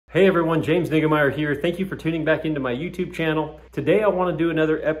Hey everyone, James Niggemeyer here. Thank you for tuning back into my YouTube channel. Today I want to do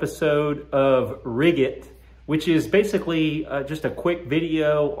another episode of Rig It, which is basically just a quick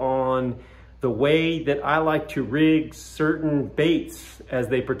video on the way that I like to rig certain baits as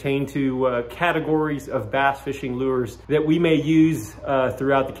they pertain to categories of bass fishing lures that we may use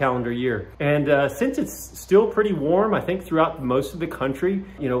throughout the calendar year. And since it's still pretty warm, I think throughout most of the country,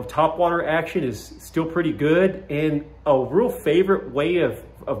 you know, topwater action is still pretty good. And a real favorite way of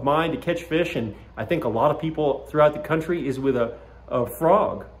mine to catch fish, and I think a lot of people throughout the country, is with a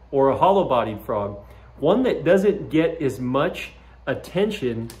frog or a hollow-bodied frog. One that doesn't get as much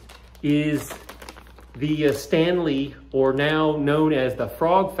attention is the Stanley, or now known as the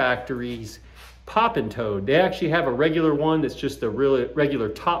Frog Factory's Poppin toad. They actually have a regular one that's just a regular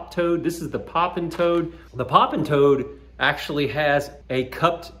top toad. This is the Poppin toad. The Poppin toad actually has a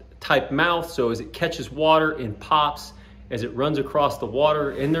cupped type mouth, so as it catches water and pops as it runs across the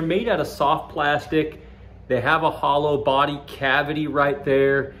water, and they're made out of soft plastic. They have a hollow body cavity right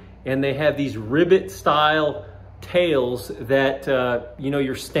there, and they have these ribbit style tails that you know,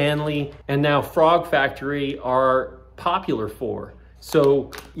 your Stanley and now Frog Factory are popular for.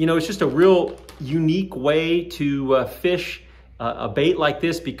 So, you know, it's just a real unique way to fish a bait like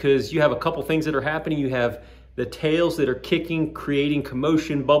this, because you have a couple things that are happening. You have the tails that are kicking, creating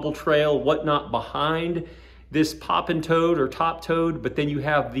commotion, bubble trail, whatnot behind this Poppin toad or top toad, but then you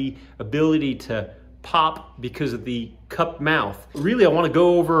have the ability to pop because of the cupped mouth. Really, I want to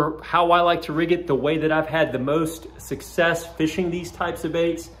go over how I like to rig it, the way that I've had the most success fishing these types of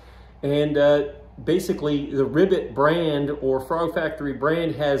baits. And basically the Ribbit brand or Frog Factory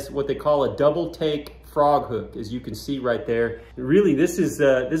brand has what they call a double take frog hook, as you can see right there. Really, this is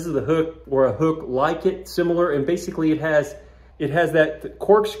the hook, or a hook like it, similar, and basically it has that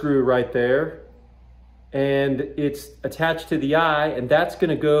corkscrew right there, and it's attached to the eye, and that's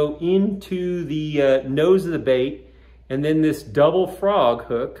gonna go into the nose of the bait. And then this double frog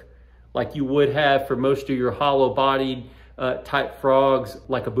hook, like you would have for most of your hollow bodied type frogs,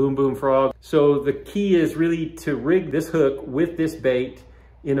 like a boom boom frog. So the key is really to rig this hook with this bait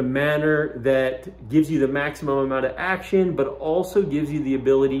in a manner that gives you the maximum amount of action, but also gives you the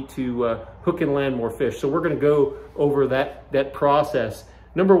ability to hook and land more fish. So we're gonna go over that process.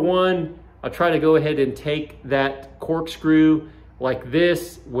 Number one, I'll try to go ahead and take that corkscrew like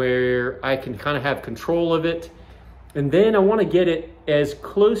this, where I can kind of have control of it. And then I want to get it as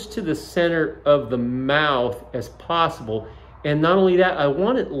close to the center of the mouth as possible. And not only that, I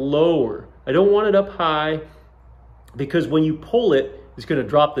want it lower. I don't want it up high, because when you pull it, it's going to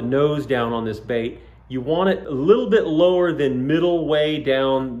drop the nose down on this bait. You want it a little bit lower than middle way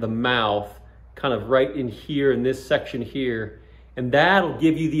down the mouth, kind of right in here, in this section here. And that'll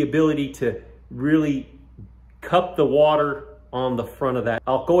give you the ability to really cup the water on the front of that.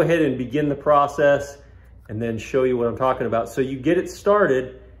 I'll go ahead and begin the process and then show you what I'm talking about. So you get it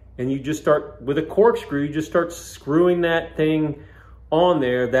started, and you just start with a corkscrew. You just start screwing that thing on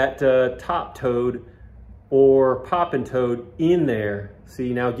there, that top toad or Poppin toad in there.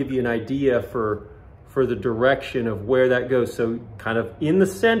 See, now I'll give you an idea for the direction of where that goes. So kind of in the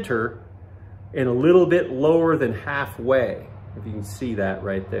center and a little bit lower than halfway. If you can see that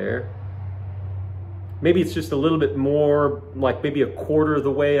right there. Maybe it's just a little bit more, like maybe a quarter of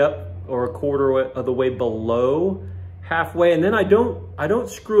the way up or a quarter of the way below halfway. And then I don't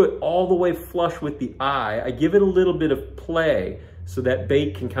screw it all the way flush with the eye. I give it a little bit of play so that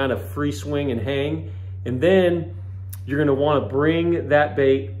bait can kind of free swing and hang. And then you're gonna wanna bring that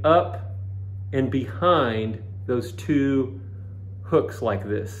bait up and behind those two hooks like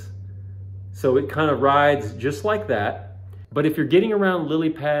this. So it kind of rides just like that. But if you're getting around lily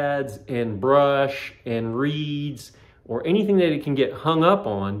pads and brush and reeds or anything that it can get hung up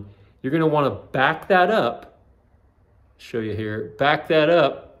on, you're gonna wanna back that up, show you here, back that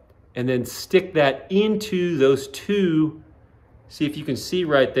up, and then stick that into those two. See if you can see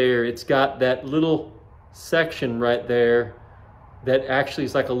right there, it's got that little section right there that actually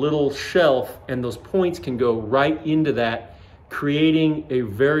is like a little shelf, and those points can go right into that, creating a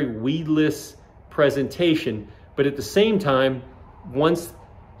very weedless presentation. But at the same time, once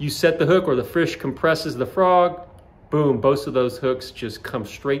you set the hook or the fish compresses the frog, boom, both of those hooks just come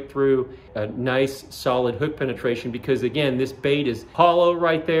straight through. A nice solid hook penetration, because again, this bait is hollow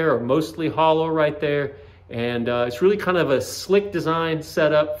right there, or mostly hollow right there. And it's really kind of a slick design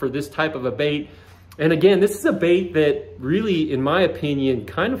setup for this type of a bait. And again, this is a bait that really, in my opinion,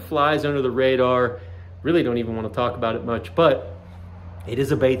 kind of flies under the radar. Really don't even want to talk about it much, but it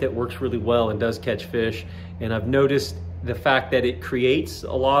is a bait that works really well and does catch fish. And I've noticed the fact that it creates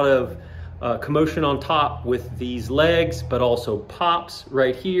a lot of commotion on top with these legs, but also pops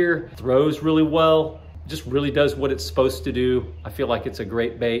right here, throws really well, just really does what it's supposed to do. I feel like it's a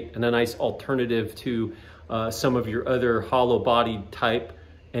great bait and a nice alternative to some of your other hollow bodied type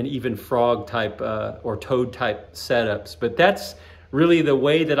and even frog type or toad type setups. But that's really the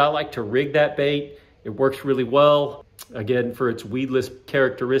way that I like to rig that bait. It works really well, again, for its weedless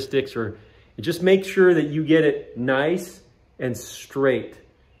characteristics, or it just makes sure that you get it nice and straight,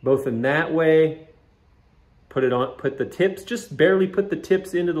 both in that way. Put the tips, just barely put the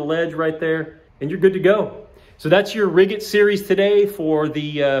tips into the ledge right there, and you're good to go. So that's your Rig It series today for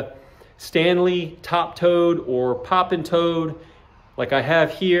the Stanley top toad or poppin' toad. Like I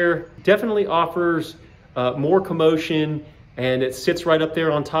have here, definitely offers more commotion, and it sits right up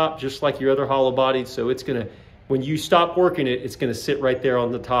there on top, just like your other hollow bodied. So it's gonna, when you stop working it, it's gonna sit right there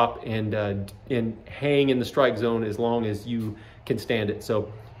on the top and hang in the strike zone as long as you can stand it.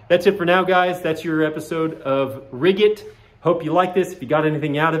 So that's it for now, guys. That's your episode of Rig It. Hope you like this. If you got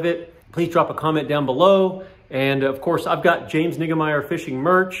anything out of it, please drop a comment down below. And of course, I've got James Niggemeyer fishing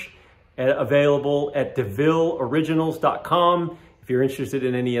merch available at DeVilleOriginals.com. If you're interested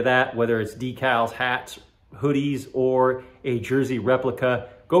in any of that, whether it's decals, hats, hoodies, or a jersey replica,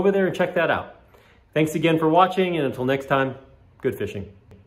 go over there and check that out. Thanks again for watching, and until next time, good fishing.